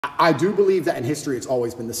I do believe that in history it's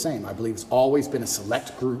always been the same. I believe it's always been a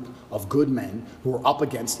select group of good men who are up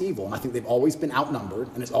against evil. And I think they've always been outnumbered,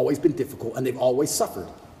 and it's always been difficult, and they've always suffered.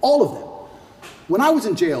 All of them. When I was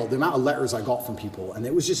in jail, the amount of letters I got from people, and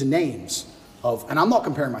it was just names of, and I'm not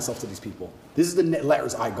comparing myself to these people. This is the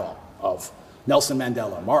letters I got of Nelson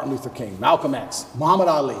Mandela, Martin Luther King, Malcolm X, Muhammad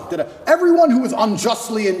Ali, everyone who was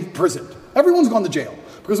unjustly imprisoned. Everyone's gone to jail.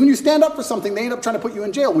 Because when you stand up for something, they end up trying to put you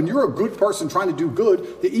in jail. When you're a good person trying to do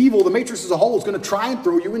good, the evil, the matrix as a whole is going to try and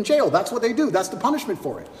throw you in jail. That's what they do. That's the punishment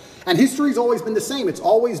for it. And history's always been the same. It's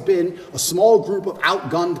always been a small group of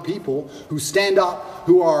outgunned people who stand up,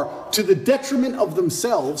 who are, to the detriment of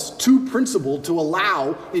themselves, too principled to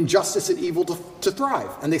allow injustice and evil to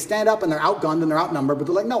thrive. And they stand up and they're outgunned and they're outnumbered, but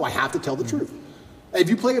they're like, no, I have to tell the truth. If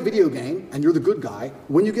you play a video game and you're the good guy,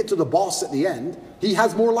 when you get to the boss at the end, he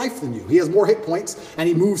has more life than you. He has more hit points and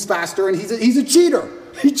he moves faster and he's a cheater.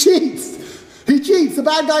 He cheats. He cheats. The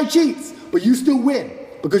bad guy cheats. But you still win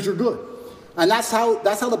because you're good. And that's how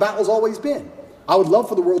the battle's always been. I would love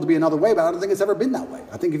for the world to be another way, but I don't think it's ever been that way.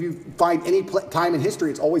 I think if you find any time in history,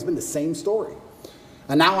 it's always been the same story.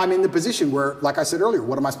 And now I'm in the position where, like I said earlier,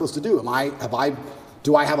 what am I supposed to do?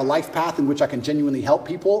 Do I have a life path in which I can genuinely help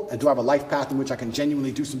people? And do I have a life path in which I can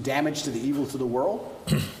genuinely do some damage to the evil to the world?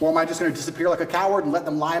 Or am I just going to disappear like a coward and let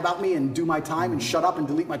them lie about me and do my time and shut up and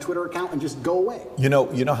delete my Twitter account and just go away? You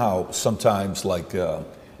know how sometimes, like, I've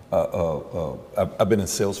been in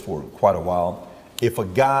sales for quite a while. If a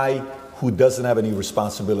guy who doesn't have any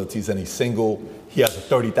responsibilities and he's single, he has a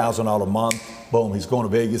 $30,000 a month, boom, he's going to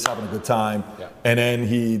Vegas, having a good time. Yeah. And then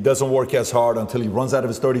he doesn't work as hard until he runs out of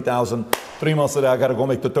his $30,000. 3 months later, I got to go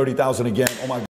make the $30,000 again. Oh my God.